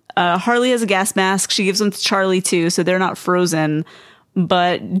 Surprise. Harley has a gas mask. She gives them to Charlie too, so they're not frozen.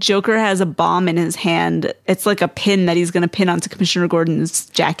 But Joker has a bomb in his hand. It's like a pin that he's going to pin onto Commissioner Gordon's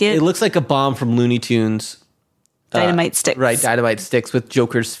jacket. It looks like a bomb from Looney Tunes. Dynamite sticks. Right, dynamite sticks with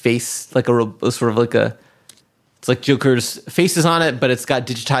Joker's face, like a sort of like a... It's like Joker's face is on it, but it's got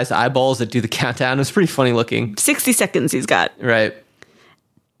digitized eyeballs that do the countdown. It's pretty funny looking. 60 seconds he's got. Right.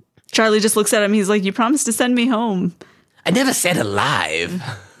 Charlie just looks at him. He's like, you promised to send me home. I never said alive.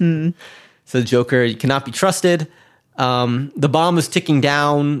 So Joker, you cannot be trusted. The bomb is ticking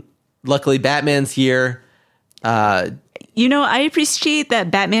down. Luckily, Batman's here. I appreciate that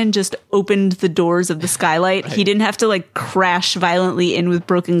Batman just opened the doors of the skylight. Right. He didn't have to like crash violently in with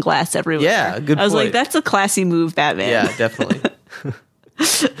broken glass everywhere. Yeah, good point. I was like, that's a classy move, Batman. Yeah, definitely.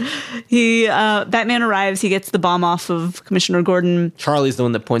 Batman arrives. He gets the bomb off of Commissioner Gordon. Charlie's the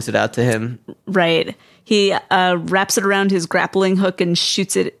one that points it out to him. Right. He wraps it around his grappling hook and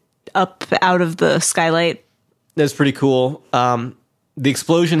shoots it up out of the skylight. That's pretty cool. The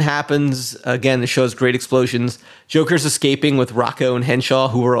explosion happens. Again, the show has great explosions. Joker's escaping with Rocco and Henshaw,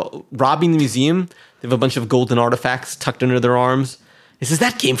 who are robbing the museum. They have a bunch of golden artifacts tucked under their arms. He says,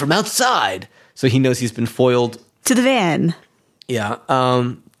 that came from outside. So he knows he's been foiled. To the van. Yeah.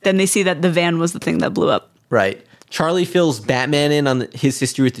 Then they see that the van was the thing that blew up. Right. Charlie fills Batman in on his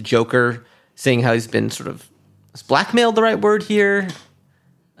history with the Joker, saying how he's been sort of... Is blackmailed the right word here?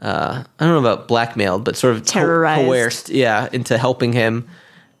 I don't know about blackmailed, but sort of terrorized, coerced, into helping him.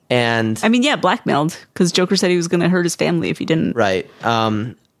 And I mean, blackmailed, because Joker said he was going to hurt his family if he didn't. Right.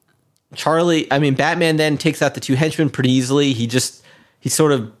 Batman then takes out the 2 henchmen pretty easily. He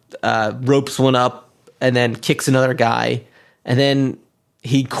sort of ropes one up and then kicks another guy, and then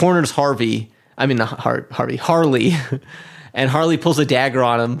he corners Harvey I mean, not Harley. And Harley pulls a dagger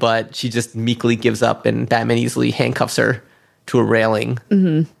on him, but she just meekly gives up, and Batman easily handcuffs her to a railing.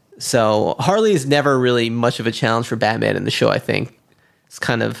 Mm-hmm. So Harley is never really much of a challenge for Batman in the show, I think. It's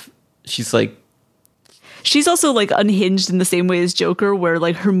kind of, she's also like unhinged in the same way as Joker, where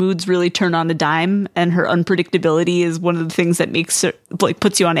like her moods really turn on a dime, and her unpredictability is one of the things that makes her, like,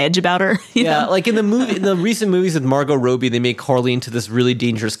 puts you on edge about her. You know? Like in the recent movies with Margot Robbie, they make Harley into this really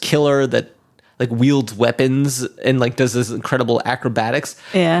dangerous killer that like wields weapons and like does this incredible acrobatics.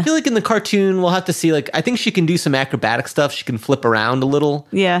 Yeah. I feel like in the cartoon, we'll have to see, like, I think she can do some acrobatic stuff. She can flip around a little.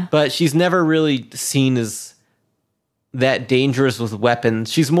 Yeah. But she's never really seen as that dangerous with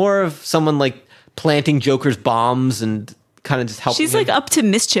weapons. She's more of someone like planting Joker's bombs and kind of just helping She's him. like up to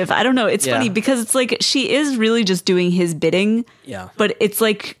mischief. I don't know. It's funny because it's like she is really just doing his bidding. Yeah. But it's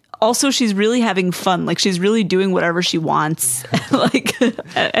like also she's really having fun. Like she's really doing whatever she wants like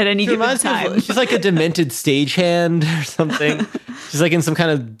at any given time. She's like a demented stagehand or something. She's like in some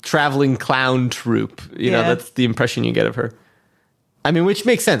kind of traveling clown troupe. You know, that's the impression you get of her. I mean, which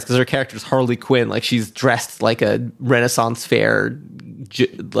makes sense because her character is Harley Quinn. Like she's dressed like a Renaissance fair,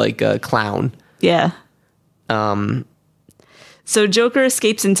 like a clown. Yeah. So Joker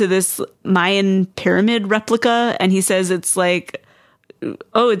escapes into this Mayan pyramid replica, and he says it's like,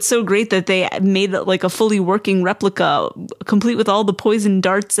 oh, it's so great that they made like a fully working replica, complete with all the poison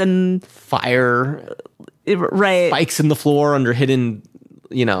darts and fire, right? Spikes in the floor under hidden,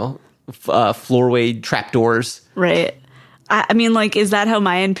 floorway trapdoors, right? I mean, like, is that how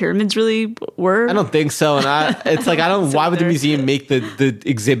Mayan pyramids really were? I don't think so. And it's like, I don't. Why would the museum make the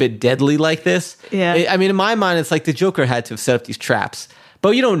exhibit deadly like this? Yeah. I mean, in my mind, it's like the Joker had to have set up these traps, but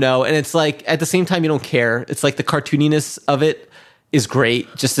you don't know. And it's like at the same time, you don't care. It's like the cartooniness of it is great.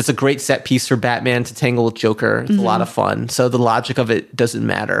 Just it's a great set piece for Batman to tangle with Joker. It's a lot of fun. So the logic of it doesn't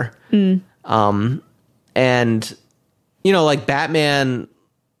matter. And like Batman,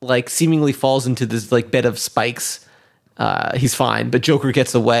 like seemingly falls into this like bed of spikes. He's fine, but Joker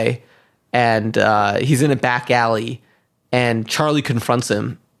gets away, and he's in a back alley, and Charlie confronts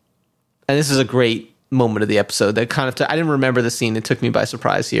him. And this is a great moment of the episode that kind of I didn't remember the scene. It took me by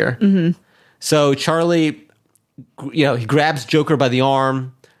surprise here. So Charlie, he grabs Joker by the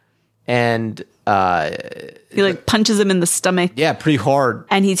arm, and he like punches him in the stomach. Yeah, pretty hard.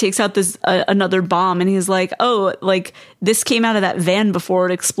 And he takes out this another bomb, and he's like, "Oh, like this came out of that van before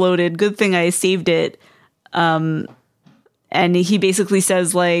it exploded. Good thing I saved it." And he basically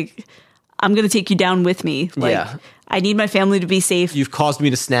says, like, I'm going to take you down with me. Like, I need my family to be safe. You've caused me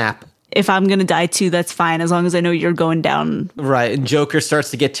to snap. If I'm going to die too, that's fine, as long as I know you're going down. Right. And Joker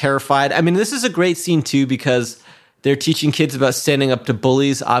starts to get terrified. I mean, this is a great scene, too, because they're teaching kids about standing up to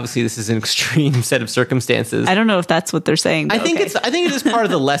bullies. Obviously, this is an extreme set of circumstances. I don't know if that's what they're saying. I think it is part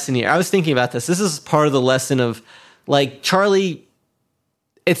of the lesson here. I was thinking about this. This is part of the lesson of, like, Charlie,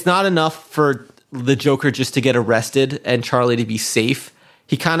 it's not enough for the Joker just to get arrested and Charlie to be safe.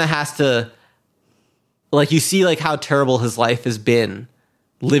 He kind of has to, like, you see like how terrible his life has been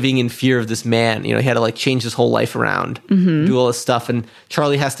living in fear of this man. He had to like change his whole life around, do all this stuff. And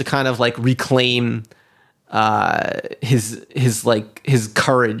Charlie has to kind of like reclaim his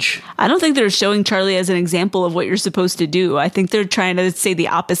courage. I don't think they're showing Charlie as an example of what you're supposed to do. I think they're trying to say the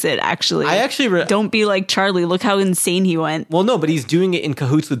opposite, actually. Don't be like Charlie. Look how insane he went. Well, no, but he's doing it in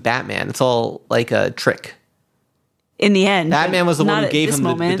cahoots with Batman. It's all like a trick. In the end. Batman was the one who gave him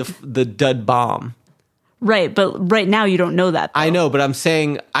the dud bomb. Right, but right now you don't know that, though. I know, but I'm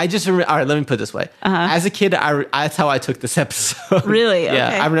saying, I just remember, all right, let me put it this way. As a kid, that's how I took this episode. Really? Yeah,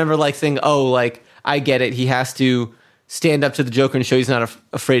 okay. I remember like saying, oh, like, I get it. He has to stand up to the Joker and show he's not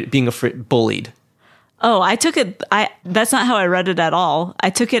being bullied. Oh, I took it. That's not how I read it at all. I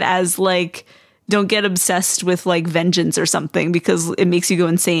took it as like, don't get obsessed with like vengeance or something because it makes you go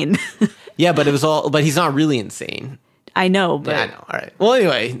insane. Yeah, but but he's not really insane. I know, but yeah, I know. All right. Well,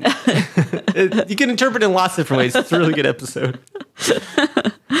 anyway, you can interpret it in lots of different ways. It's a really good episode.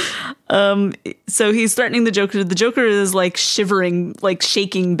 So he's threatening the Joker. The Joker is like shivering, like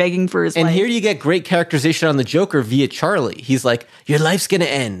shaking, begging for his life. And here you get great characterization on the Joker via Charlie. He's like, your life's going to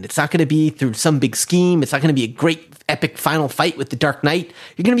end. It's not going to be through some big scheme. It's not going to be a great epic final fight with the Dark Knight.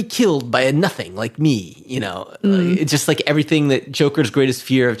 You're going to be killed by a nothing like me. It's just like everything that Joker's greatest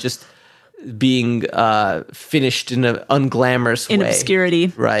fear of just being finished in an unglamorous way. In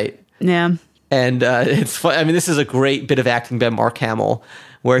obscurity. Right. Yeah. And it's fun. I mean, this is a great bit of acting by Mark Hamill,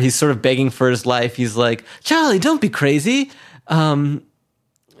 where he's sort of begging for his life. He's like, Charlie, don't be crazy.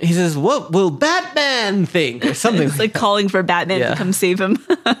 He says, what will Batman think? Or something. It's like calling for Batman to come save him.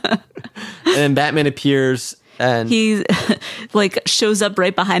 And then Batman appears, And he like shows up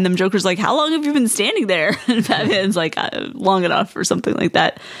right behind them. Joker's like, how long have you been standing there? And Batman's like, long enough or something like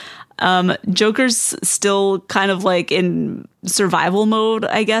that. Joker's still kind of like in survival mode,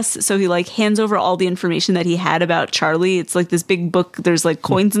 I guess. So he like hands over all the information that he had about Charlie. It's like this big book. There's like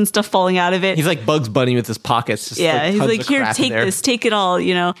coins and stuff falling out of it. He's like Bugs Bunny with his pockets. Just yeah, like he's tons like, of here, crap in take there. this, take it all,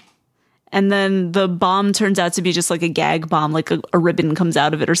 you know. And then the bomb turns out to be just like a gag bomb, like a ribbon comes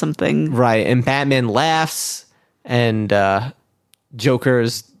out of it or something. Right, and Batman laughs, and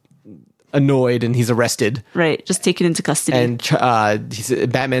Joker's annoyed, and he's arrested. Right, just taken into custody. And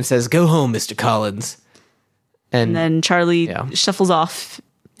Batman says, "Go home, Mr. Collins." And then Charlie shuffles off.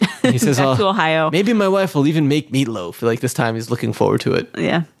 He says, back to Ohio. Maybe my wife will even make meatloaf. Like this time, he's looking forward to it.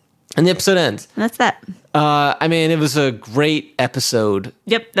 Yeah, and the episode ends. And that's that. I mean, it was a great episode.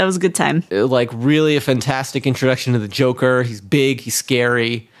 Yep, that was a good time. Like, really a fantastic introduction to the Joker. He's big, he's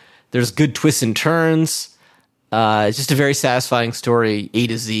scary. There's good twists and turns. It's just a very satisfying story, A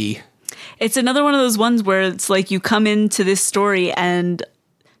to Z. It's another one of those ones where it's like you come into this story and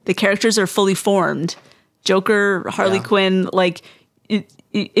the characters are fully formed. Joker, Harley Quinn, like,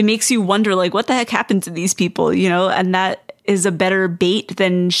 it makes you wonder, like, what the heck happened to these people, you know? And that is a better bait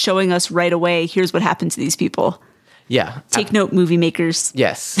than showing us right away, here's what happened to these people. Yeah. Take note, movie makers.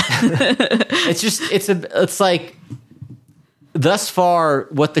 Yes. It's like, thus far,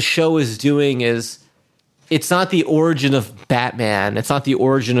 what the show is doing is, it's not the origin of Batman. It's not the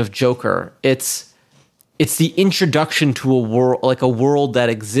origin of Joker. It's the introduction to a world that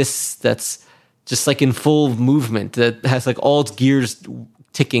exists, that's just like in full movement, that has like all its gears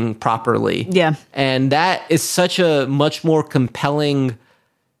ticking properly. Yeah. And that is such a much more compelling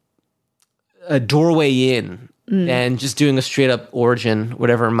doorway in than just doing a straight up origin,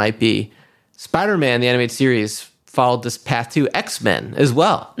 whatever it might be. Spider-Man, the animated series, followed this path too. X-Men as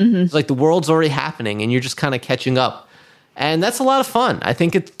well. It's like the world's already happening and you're just kind of catching up. And that's a lot of fun. I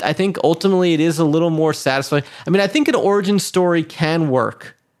think ultimately it is a little more satisfying. I mean, I think an origin story can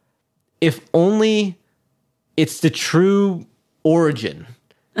work if only it's the true origin.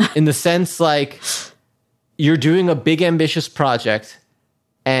 In the sense, like, you're doing a big, ambitious project,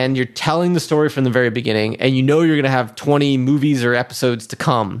 and you're telling the story from the very beginning, and you know you're going to have 20 movies or episodes to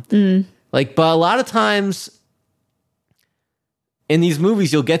come. Like, but a lot of times, in these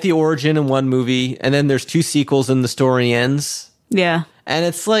movies, you'll get the origin in one movie, and then there's 2 sequels, and the story ends. Yeah. And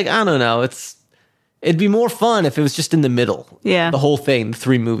it's like, I don't know, it'd be more fun if it was just in the middle. Yeah. The whole thing, the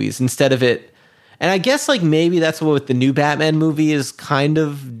 3 movies, instead of it. And I guess like maybe that's what the new Batman movie is kind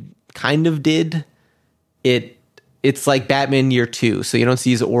of did. It's like Batman Year 2, so you don't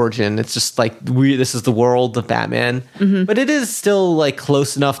see his origin. It's just like this is the world of Batman. But it is still like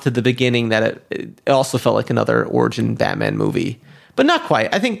close enough to the beginning that it also felt like another origin Batman movie. But not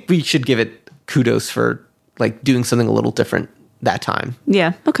quite. I think we should give it kudos for like doing something a little different that time.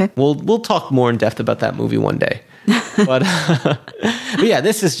 Yeah, okay. We'll talk more in depth about that movie one day. But yeah,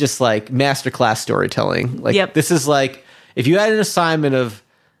 this is just like masterclass storytelling. Like this is like if you had an assignment of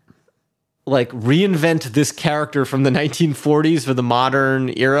like reinvent this character from the 1940s for the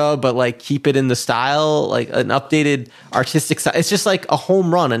modern era, but like keep it in the style, like an updated artistic style. It's just like a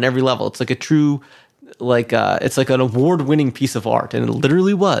home run on every level. It's like a true like it's like an award-winning piece of art, and it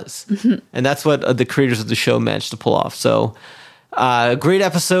literally was. And that's what the creators of the show managed to pull off. So great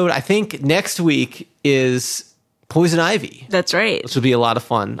episode. I think next week is Poison Ivy. That's right. Which will be a lot of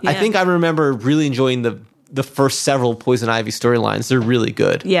fun. Yeah. I think I remember really enjoying the first several Poison Ivy storylines. They're really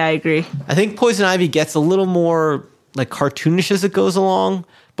good. Yeah, I agree. I think Poison Ivy gets a little more like cartoonish as it goes along,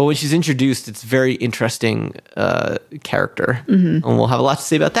 but when she's introduced, it's very interesting character. And we'll have a lot to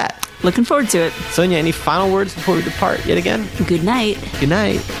say about that. Looking forward to it. Sonia, any final words before we depart yet again? Good night. Good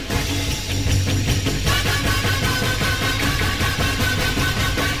night.